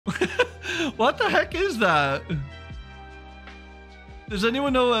What the heck is that? Does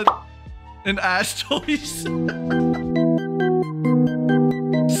anyone know what an ass toys?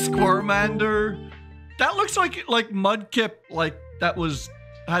 Squirmander. That looks like Mudkip, like that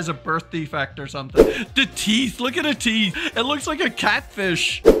has a birth defect or something. The teeth, look at the teeth. It looks like a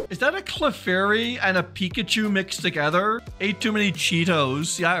catfish. Is that a Clefairy and a Pikachu mixed together? Ate too many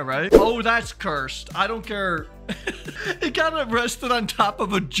Cheetos. Yeah, right? Oh, that's cursed. I don't care. It got arrested on top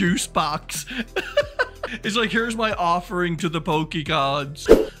of a juice box. It's like, here's my offering to the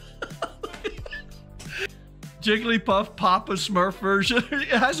Pokegods. Jigglypuff Papa Smurf version. It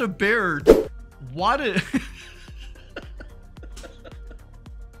has a beard. What is...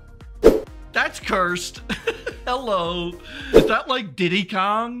 That's cursed. Hello. Is that like Diddy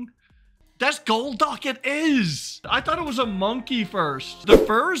Kong? That's Golduck. It is. I thought it was a monkey first. The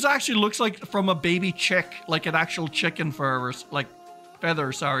furs actually looks like from a baby chick, like an actual chicken fur, or like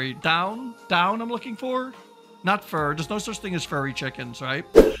feather, sorry. Down I'm looking for. Not fur. There's no such thing as furry chickens, right?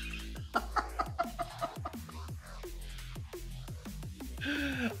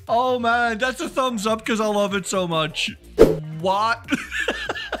 Oh man, that's a thumbs up because I love it so much. What?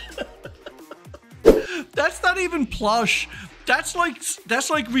 That's not even plush. That's like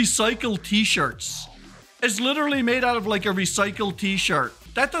recycled t-shirts. It's literally made out of like a recycled t-shirt.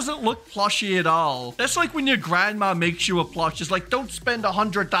 That doesn't look plushy at all. That's like when your grandma makes you a plush. It's like, don't spend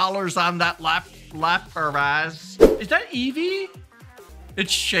 $100 on that lap her ass. Is that Eevee?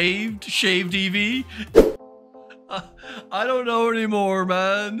 It's shaved Eevee. I don't know anymore,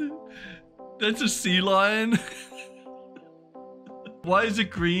 man. That's a sea lion. Why is it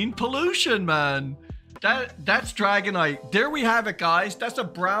green? Pollution, man. That's Dragonite. There we have it, guys. That's a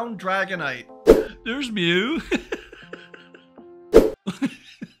brown Dragonite. There's Mew.